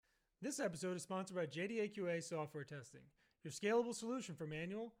This episode is sponsored by JDAQA Software Testing, your scalable solution for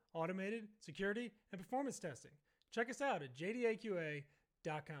manual, automated, security, and performance testing. Check us out at jdaqa.com.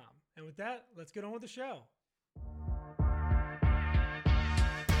 And with that, let's get on with the show.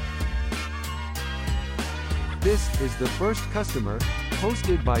 This is The First Customer,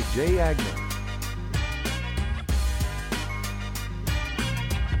 hosted by Jay Agnew.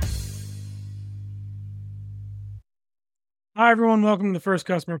 Hi, everyone. Welcome to the First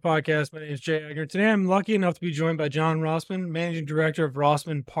Customer Podcast. My name is Jay Agnew. Today, I'm lucky enough to be joined by John Rossman, Managing Director of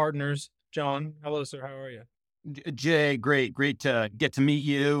Rossman Partners. John, hello, sir. How are you? Jay, great to get to meet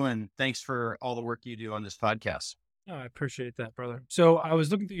you, and thanks for all the work you do on this podcast. Oh, I appreciate that, brother. So I was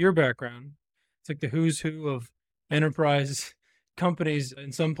looking through your background. It's like the who's who of enterprise companies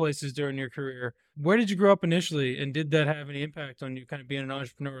in some places during your career. Where did you grow up initially, and did that have any impact on you kind of being an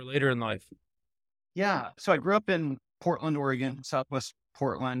entrepreneur later in life? Yeah, so I grew up in Portland, Oregon, Southwest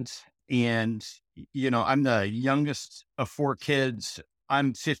Portland, and I'm the youngest of four kids.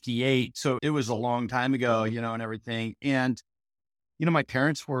 I'm 58, so it was a long time ago, and everything. And my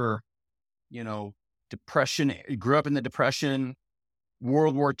parents were, Depression. Grew up in the Depression,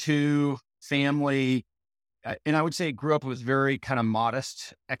 World War II family. And I would say grew up with very kind of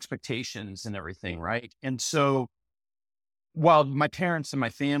modest expectations and everything, right? And so while my parents and my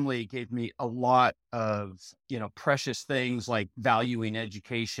family gave me a lot of, precious things like valuing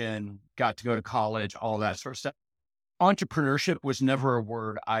education, got to go to college, all that sort of stuff, entrepreneurship was never a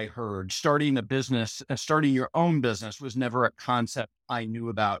word I heard. Starting a business, starting your own business was never a concept I knew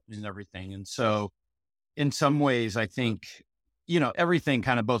about and everything. And so in some ways, I think everything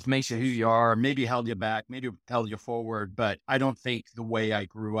kind of both makes you who you are, maybe held you back, maybe held you forward, but I don't think the way I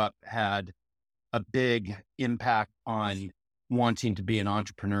grew up had a big impact on wanting to be an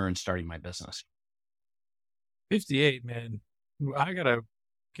entrepreneur and starting my business. 58, man. I got to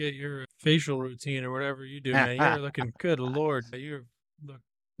get your facial routine or whatever you do, man. You're looking good, Lord. You look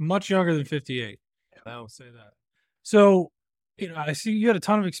much younger than 58. I will say that. So, I see you had a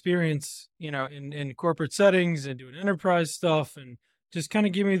ton of experience, in corporate settings and doing enterprise stuff, and just kind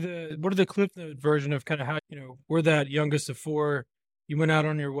of give me what are the Cliff Note version of kind of how, we're that youngest of four, you went out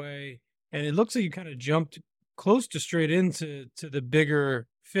on your way, and it looks like you kind of jumped close to straight into the bigger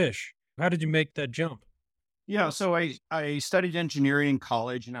fish. How did you make that jump? Yeah, so I studied engineering in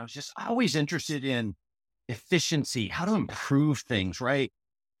college, and I was just always interested in efficiency, how to improve things, right?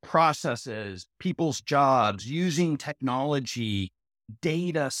 Processes, people's jobs, using technology,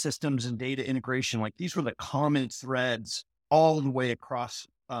 data systems and data integration. Like these were the common threads all the way across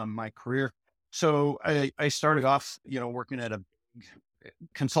my career. So I started off, working at a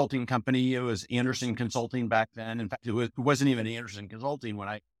consulting company. It was Anderson Consulting back then. In fact, it wasn't even Anderson Consulting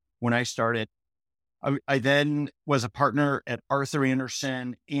when I started. I then was a partner at Arthur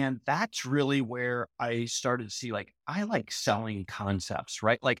Anderson, and that's really where I started to see, I like selling concepts,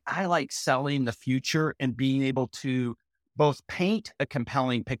 right? Like I like selling the future and being able to both paint a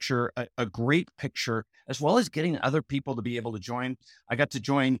compelling picture, a great picture, as well as getting other people to be able to join. I got to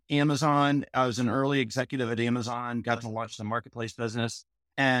join Amazon. I was an early executive at Amazon, got to launch the marketplace business,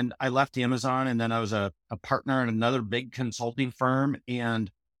 and I left Amazon, and then I was a partner in another big consulting firm.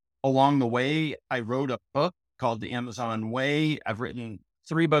 And along the way, I wrote a book called The Amazon Way. I've written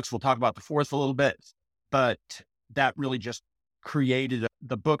 3 books. We'll talk about the 4th a little bit, but that really just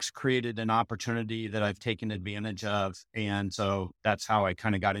the books created an opportunity that I've taken advantage of. And so that's how I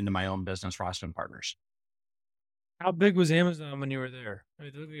kind of got into my own business, Rossman Partners. How big was Amazon when you were there?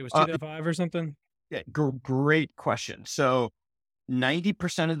 It was 2005 or something? Yeah, great question. So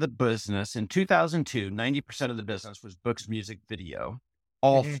 90% of the business in 2002, 90% of the business was books, music, video.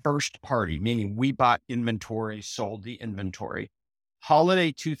 All first party, meaning we bought inventory, sold the inventory.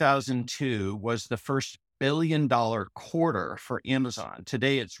 Holiday 2002 was the first $1 billion quarter for Amazon.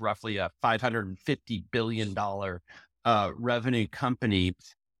 Today, it's roughly a $550 billion revenue company.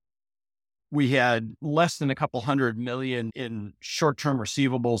 We had less than a couple $100 million in short-term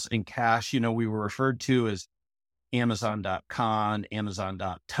receivables and cash. We were referred to as Amazon.com,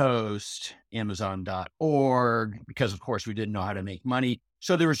 Amazon.toast, Amazon.org, because of course we didn't know how to make money.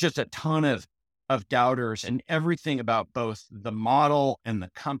 So there was just a ton of doubters, and everything about both the model and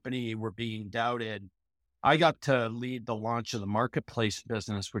the company were being doubted. I got to lead the launch of the marketplace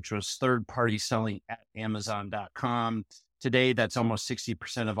business, which was third-party selling at Amazon.com. Today, that's almost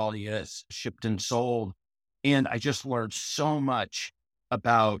 60% of all units shipped and sold. And I just learned so much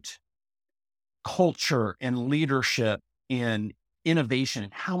about culture and leadership and innovation,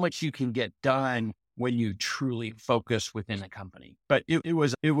 and how much you can get done when you truly focus within a company. But it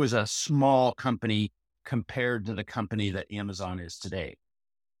was a small company compared to the company that Amazon is today.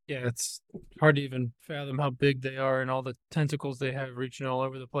 Yeah, it's hard to even fathom how big they are and all the tentacles they have reaching all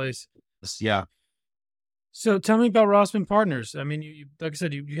over the place. Yeah. So tell me about Rossman Partners. I mean, you like I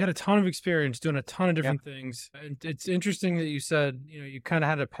said, you had a ton of experience doing a ton of Yeah. different things. And it's interesting that you said, you kind of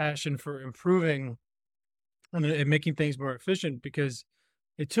had a passion for improving and making things more efficient, because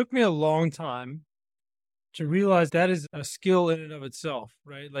it took me a long time to realize that is a skill in and of itself,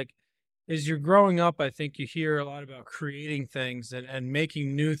 right? Like, as you're growing up, I think you hear a lot about creating things and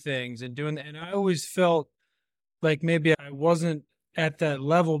making new things and doing, and I always felt like maybe I wasn't at that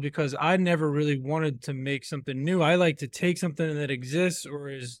level because I never really wanted to make something new. I like to take something that exists or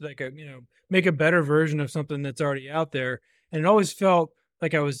is like make a better version of something that's already out there. And it always felt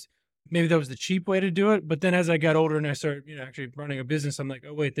like I was, maybe that was the cheap way to do it. But then as I got older and I started, actually running a business, I'm like,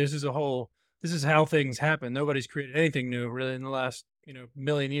 oh, wait, this is how things happen. Nobody's created anything new really in the last,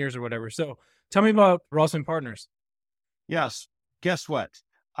 million years or whatever. So tell me about Rossman Partners. Yes. Guess what?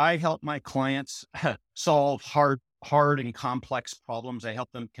 I help my clients solve hard and complex problems. I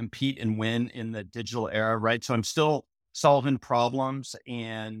help them compete and win in the digital era, right? So I'm still solving problems,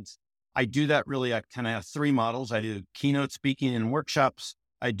 and I do that really. I kind of have three models. I do keynote speaking and workshops.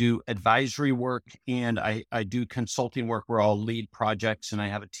 I do advisory work, and I do consulting work where I'll lead projects and I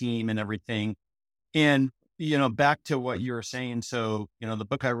have a team and everything. And, back to what you were saying. So,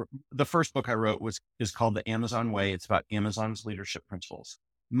 the first book I wrote is called The Amazon Way. It's about Amazon's leadership principles.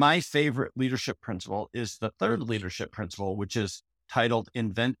 My favorite leadership principle is the third leadership principle, which is titled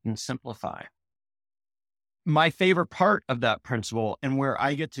Invent and Simplify. My favorite part of that principle, and where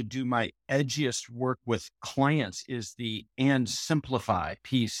I get to do my edgiest work with clients, is the and simplify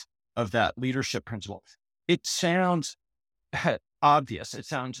piece of that leadership principle. It sounds obvious. It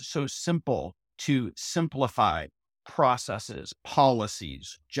sounds so simple to simplify processes,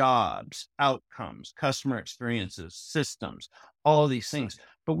 policies, jobs, outcomes, customer experiences, systems, all of these things.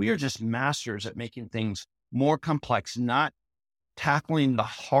 But we are just masters at making things more complex, not tackling the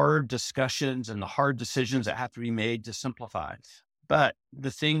hard discussions and the hard decisions that have to be made to simplify. But the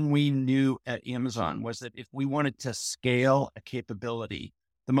thing we knew at Amazon was that if we wanted to scale a capability,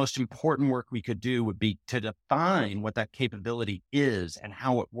 the most important work we could do would be to define what that capability is and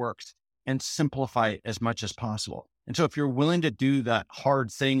how it works and simplify it as much as possible. And so if you're willing to do that hard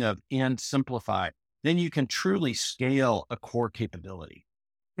thing of and simplify, then you can truly scale a core capability.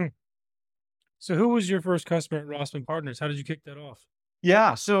 So who was your first customer at Rossman Partners? How did you kick that off?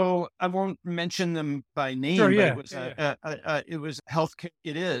 Yeah, so I won't mention them by name, Sure, but yeah. it was healthcare.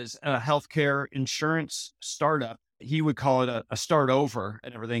 It is a healthcare insurance startup. He would call it a start over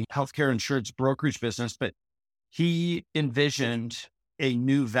and everything, healthcare insurance brokerage business. But he envisioned a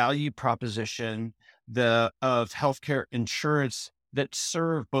new value proposition of healthcare insurance that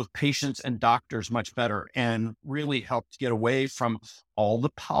served both patients and doctors much better and really helped get away from all the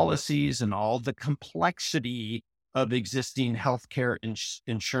policies and all the complexity of existing healthcare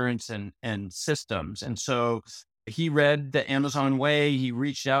insurance and systems. And so he read The Amazon Way. He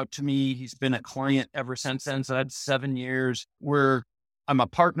reached out to me. He's been a client ever since then. So that's 7 years. I'm a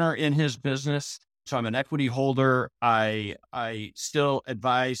partner in his business. So I'm an equity holder. I still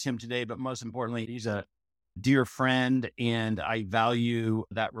advise him today, but most importantly, he's a dear friend and I value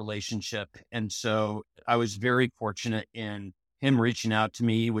that relationship. And so I was very fortunate in him reaching out to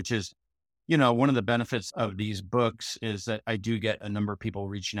me, which is, one of the benefits of these books is that I do get a number of people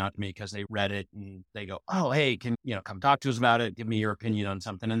reaching out to me because they read it and they go, oh, hey, can come talk to us about it? Give me your opinion on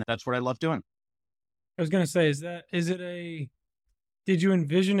something. And that's what I love doing. I was going to say, did you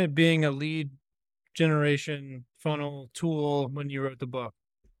envision it being a lead generation funnel tool when you wrote the book?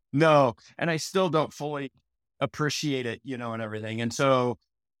 No. And I still don't fully appreciate it, and everything. And so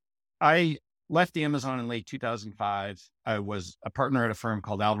I left Amazon in late 2005. I was a partner at a firm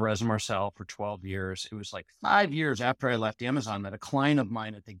called Alvarez and Marcel for 12 years. It was like 5 years after I left Amazon that a client of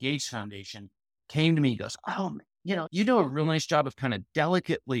mine at the Gates Foundation came to me and goes, oh, you do a real nice job of kind of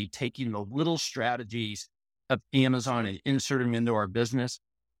delicately taking the little strategies of Amazon and inserting them into our business.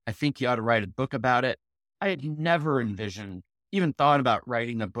 I think you ought to write a book about it. I had never even thought about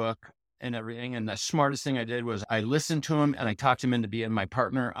writing a book and everything. And the smartest thing I did was I listened to him and I talked him into being my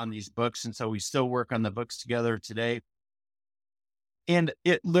partner on these books. And so we still work on the books together today. And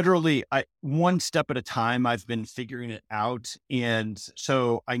it literally, one step at a time, I've been figuring it out. And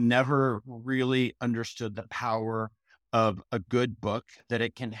so I never really understood the power of a good book that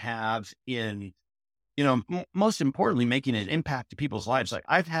it can have in, most importantly, making an impact to people's lives. Like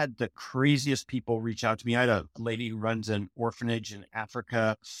I've had the craziest people reach out to me. I had a lady who runs an orphanage in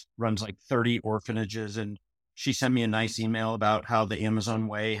Africa, runs like 30 orphanages. And she sent me a nice email about how the Amazon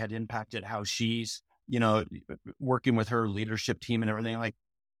Way had impacted how she's, working with her leadership team and everything. Like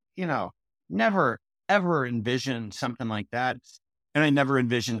never ever envisioned something like that. And I never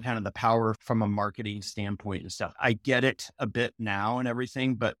envisioned kind of the power from a marketing standpoint and stuff. I get it a bit now and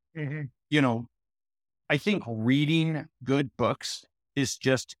everything, but you know, I think reading good books is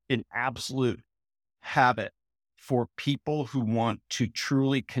just an absolute habit for people who want to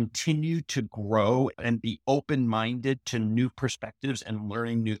truly continue to grow and be open-minded to new perspectives and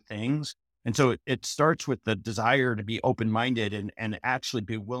learning new things. And so it starts with the desire to be open-minded and actually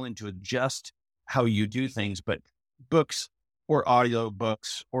be willing to adjust how you do things. But books or audio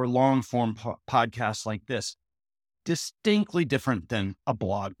books or long form podcasts like this, distinctly different than a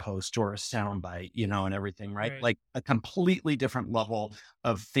blog post or a soundbite, and everything, right? Right. Like a completely different level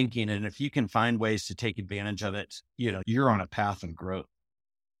of thinking. And if you can find ways to take advantage of it, you're on a path of growth.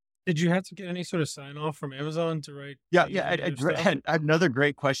 Did you have to get any sort of sign off from Amazon to write? Yeah. use any of their stuff? Had another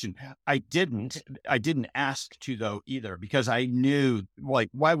great question. I didn't ask to though either, because I knew, like,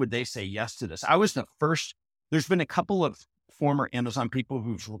 why would they say yes to this? I was the first. There's been a couple of former Amazon people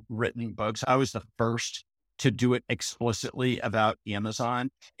who've written books. I was the first to do it explicitly about Amazon,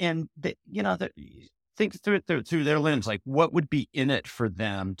 and think through it through their lens, like what would be in it for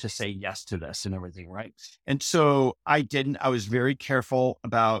them to say yes to this and everything, right? And so I didn't. I was very careful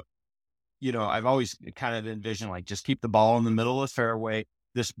about, I've always kind of envisioned, like, just keep the ball in the middle of the fairway.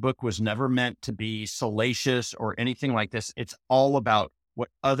 This book was never meant to be salacious or anything like this. It's all about what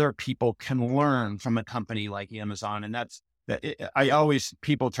other people can learn from a company like Amazon, and that's that.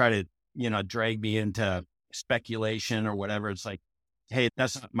 People try to drag me into speculation or whatever. It's like, hey,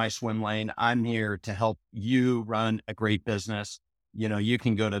 that's not my swim lane. I'm here to help you run a great business. You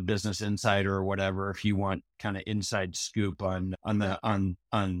can go to Business Insider or whatever if you want kind of inside scoop on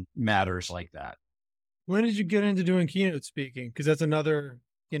matters like that. When did you get into doing keynote speaking? Because that's another,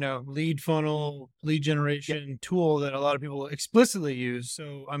 lead funnel, lead generation tool that a lot of people explicitly use.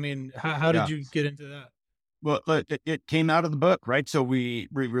 So, I mean, how did you get into that? Well, it came out of the book, right? So we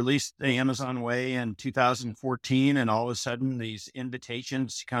released the Amazon Way in 2014, and all of a sudden these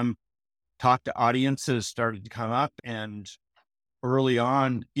invitations to come talk to audiences started to come up. And early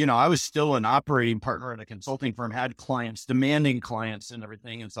on, I was still an operating partner at a consulting firm, had clients, demanding clients and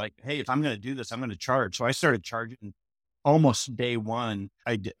everything. It's like, hey, if I'm going to do this, I'm going to charge. So I started charging almost day one.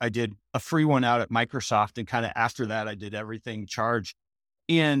 I did a free one out at Microsoft, and kind of after that, I did everything charged.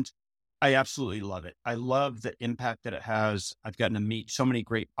 And I absolutely love it. I love the impact that it has. I've gotten to meet so many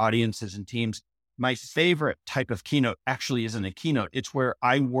great audiences and teams. My favorite type of keynote actually isn't a keynote. It's where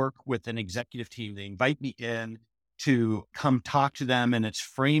I work with an executive team. They invite me in to come talk to them, and it's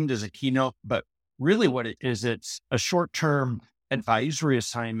framed as a keynote, but really what it is, it's a short-term advisory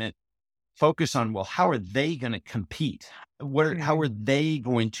assignment focused on, well, how are they going to compete? How are they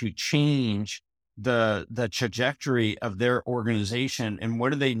going to change the trajectory of their organization, and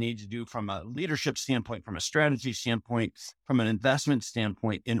what do they need to do from a leadership standpoint, from a strategy standpoint, from an investment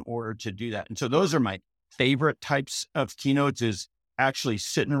standpoint in order to do that? And so those are my favorite types of keynotes, is actually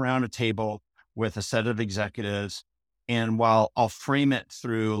sitting around a table with a set of executives. And while I'll frame it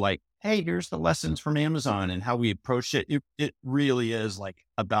through like, hey, here's the lessons from Amazon and how we approach it, it really is like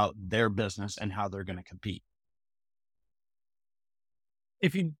about their business and how they're going to compete.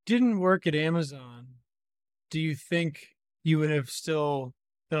 If you didn't work at Amazon, do you think you would have still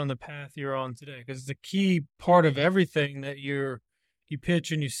been on the path you're on today? Because the key part of everything that you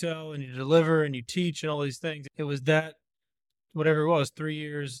pitch and you sell and you deliver and you teach and all these things, it was that, whatever it was, 3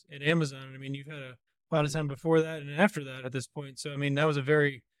 years at Amazon. I mean, you've had a lot of time before that and after that at this point. So, I mean, that was a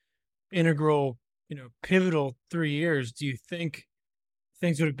very integral, pivotal 3 years. Do you think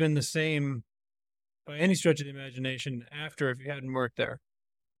things would have been the same by any stretch of the imagination after, if you hadn't worked there?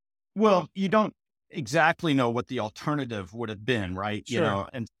 Well, you don't exactly know what the alternative would have been, right? Sure.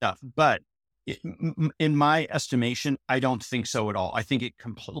 And stuff. But in my estimation, I don't think so at all. I think it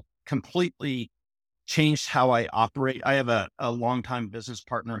completely changed how I operate. I have a longtime business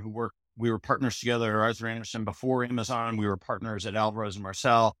partner we were partners together at Arthur Andersen before Amazon. We were partners at Alvarez and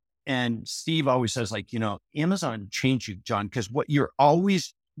Marcel. And Steve always says, like, Amazon changed you, John, because what you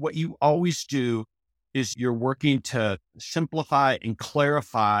always do is you're working to simplify and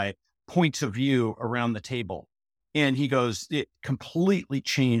clarify points of view around the table. And he goes, it completely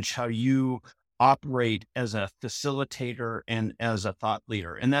changed how you operate as a facilitator and as a thought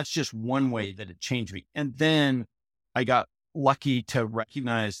leader. And that's just one way that it changed me. And then I got lucky to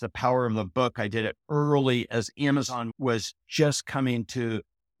recognize the power of the book. I did it early as Amazon was just coming to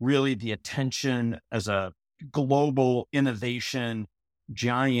really the attention as a global innovation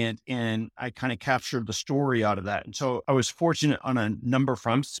giant, and I kind of captured the story out of that. And so I was fortunate on a number of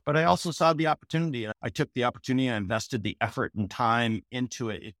fronts, but I also saw the opportunity. I took the opportunity, I invested the effort and time into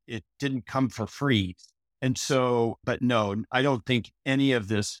it. It didn't come for free. And so, but no, I don't think any of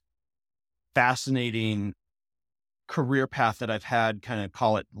this fascinating career path that I've had, kind of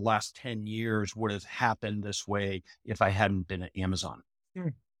call it the last 10 years, would have happened this way if I hadn't been at Amazon.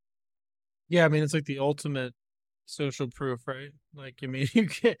 Yeah. I mean, it's like the ultimate social proof, right? Like, I mean,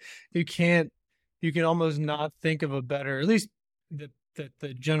 you can almost not think of a better, at least that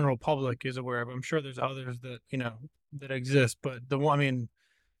the general public is aware of. I'm sure there's others that, that exist, but I mean,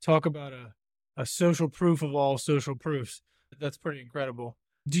 talk about a social proof of all social proofs. That's pretty incredible.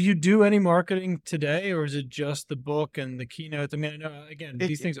 Do you do any marketing today, or is it just the book and the keynotes? I mean, I know, again,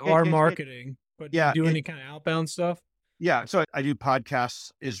 these things are marketing, but do you do any kind of outbound stuff? Yeah. So I do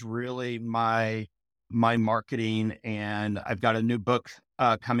podcasts is really my marketing, and I've got a new book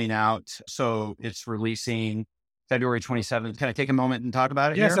coming out. So it's releasing February 27th. Can I take a moment and talk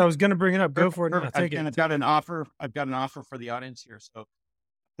about it? Yes, here? I was going to bring it up. Go for it. Now, take it. And I've got an offer for the audience here. So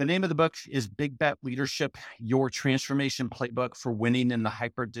the name of the book is Big Bet Leadership, Your Transformation Playbook for Winning in the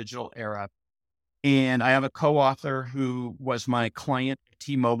Hyper Digital Era. And I have a co-author who was my client at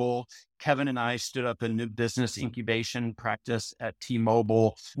T-Mobile. Kevin and I stood up a new business incubation practice at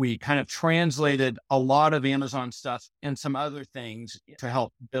T-Mobile. We kind of translated a lot of Amazon stuff and some other things to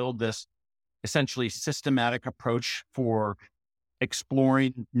help build this essentially systematic approach for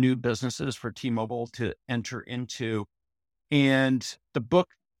exploring new businesses for T-Mobile to enter into. And the book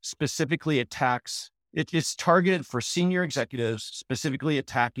specifically attacks, it's targeted for senior executives, specifically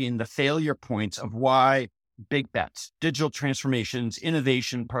attacking the failure points of why big bets, digital transformations,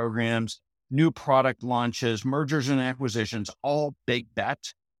 innovation programs, new product launches, mergers and acquisitions, all big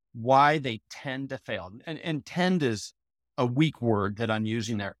bets, why they tend to fail. And tend is a weak word that I'm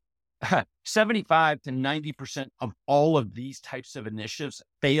using there. 75 to 90% of all of these types of initiatives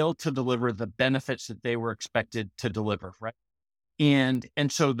fail to deliver the benefits that they were expected to deliver, right? And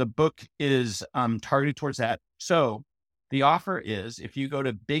so the book is targeted towards that. So the offer is, if you go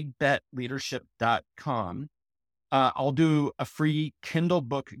to bigbetleadership.com, I'll do a free Kindle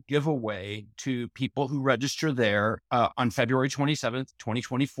book giveaway to people who register there on February 27th,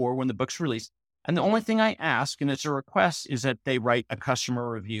 2024, when the book's released. And the only thing I ask, and it's a request, is that they write a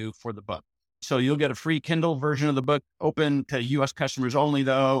customer review for the book. So you'll get a free Kindle version of the book, open to US customers only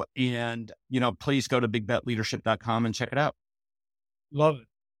though. And, please go to bigbetleadership.com and check it out. Love it.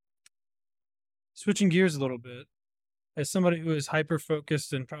 Switching gears a little bit, as somebody who is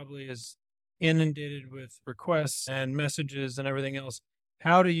hyper-focused and probably is inundated with requests and messages and everything else,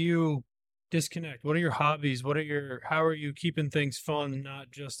 how do you disconnect? What are your hobbies? How are you keeping things fun, not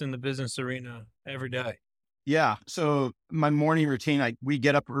just in the business arena every day? Yeah. So my morning routine, we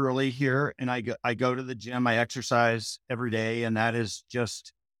get up early here and I go to the gym, I exercise every day. And that is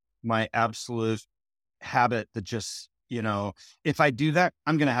just my absolute habit that just, if I do that,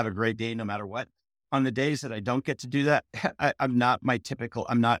 I'm going to have a great day no matter what. On the days that I don't get to do that, I'm not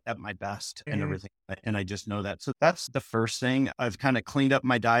at my best and everything. And I just know that. So that's the first thing. I've kind of cleaned up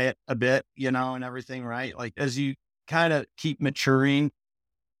my diet a bit, and everything, right? Like as you kind of keep maturing,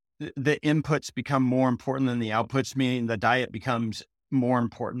 the inputs become more important than the outputs, meaning the diet becomes more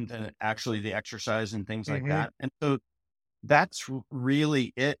important than actually the exercise and things like that. And so that's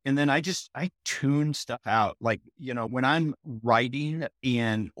really it. And then I tune stuff out. Like, when I'm writing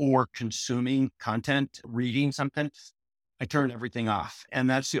or consuming content, reading something, I turn everything off. And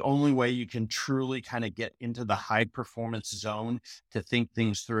that's the only way you can truly kind of get into the high performance zone to think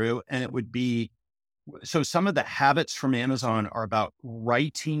things through. And it would be, so some of the habits from Amazon are about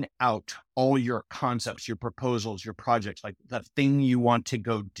writing out all your concepts, your proposals, your projects, like the thing you want to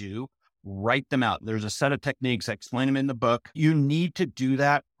go do. Write them out. There's a set of techniques. I explain them in the book. You need to do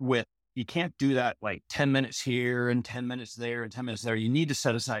that you can't do that like 10 minutes here and 10 minutes there and 10 minutes there. You need to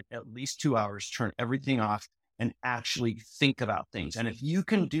set aside at least 2 hours, turn everything off and actually think about things. And if you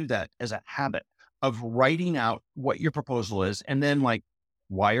can do that as a habit of writing out what your proposal is, and then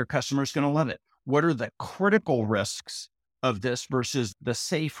why are customers going to love it? What are the critical risks of this versus the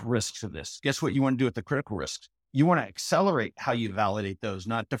safe risks of this? Guess what you want to do with the critical risks? You want to accelerate how you validate those,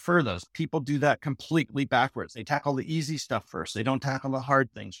 not defer those. People do that completely backwards. They tackle the easy stuff first. They don't tackle the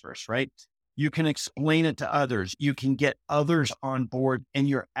hard things first, right? You can explain it to others. You can get others on board, and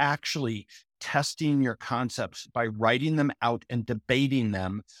you're actually testing your concepts by writing them out and debating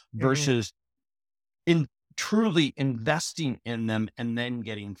them versus truly investing in them and then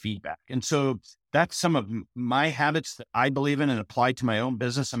getting feedback. And so that's some of my habits that I believe in and apply to my own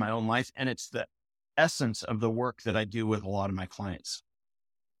business and my own life. And it's the essence of the work that I do with a lot of my clients.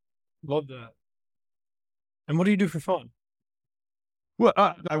 Love that. And what do you do for fun? Well,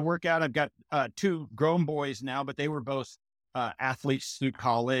 I work out. I've got 2 grown boys now, but they were both athletes through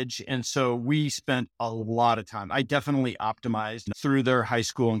college. And so we spent a lot of time. I definitely optimized through their high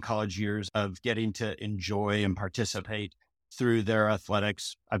school and college years of getting to enjoy and participate through their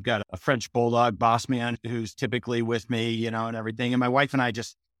athletics. I've got a French bulldog boss man who's typically with me, and everything. And my wife and I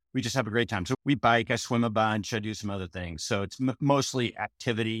we just have a great time. So we bike, I swim a bunch, I do some other things. So it's mostly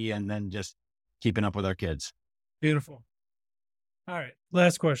activity and then just keeping up with our kids. Beautiful. All right.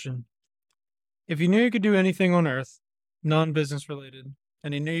 Last question. If you knew you could do anything on earth, non-business related,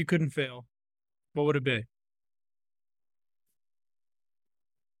 and you knew you couldn't fail, what would it be?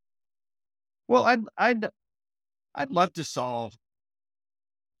 Well, I'd love to solve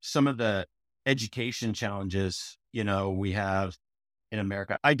some of the education challenges, we have in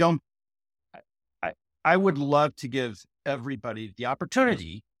America. I would love to give everybody the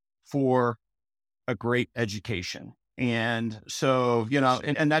opportunity for a great education. And so,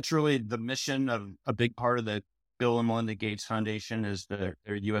 and that's really the mission of a big part of the Bill and Melinda Gates Foundation is their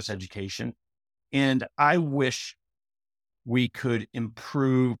U.S. education. And I wish we could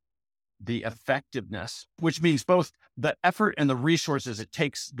improve the effectiveness, which means both the effort and the resources it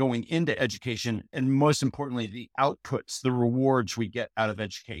takes going into education, and most importantly, the outputs, the rewards we get out of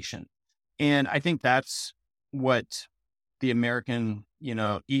education. And I think that's what the American,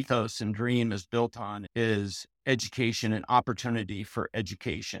 ethos and dream is built on, is education and opportunity for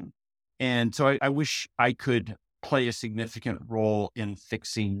education. And so I wish I could play a significant role in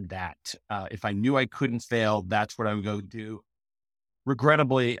fixing that. If I knew I couldn't fail, that's what I would go do.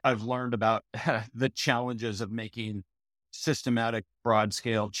 Regrettably, I've learned about the challenges of making systematic,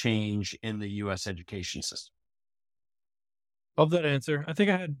 broad-scale change in the U.S. education system. Love that answer. I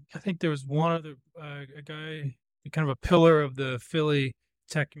think there was one other a guy, kind of a pillar of the Philly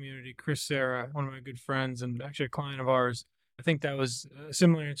tech community, Chris Serra, one of my good friends and actually a client of ours. I think that was a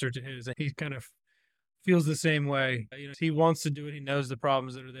similar answer to his. He kind of feels the same way. He wants to do it. He knows the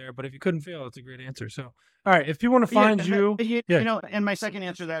problems that are there, but if you couldn't fail, it's a great answer. So, all right, if people want to find you, and my second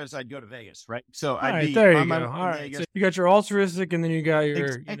answer to that is I'd go to Vegas, right? So there you go. All right, so you got your altruistic, and then you got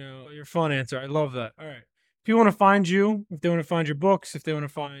your, your fun answer. I love that. All right, if you want to find you, if they want to find your books, if they want to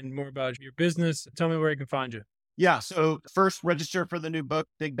find more about your business, tell me where you can find you. Yeah. So first, register for the new book,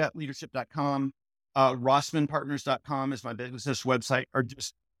 bigbetleadership.com. Rossmanpartners.com is my business website, or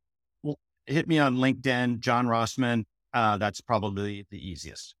just hit me on LinkedIn, John Rossman. That's probably the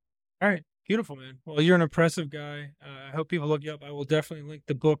easiest. All right. Beautiful, man. Well, you're an impressive guy. I hope people look you up. I will definitely link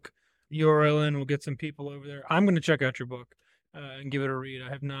the book URL in. We'll get some people over there. I'm going to check out your book and give it a read. I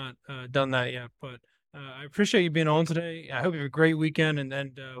have not done that yet, but I appreciate you being on today. I hope you have a great weekend,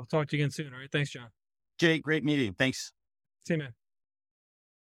 and we'll talk to you again soon. All right. Thanks, John. Jay, great meeting. Thanks. See you, man.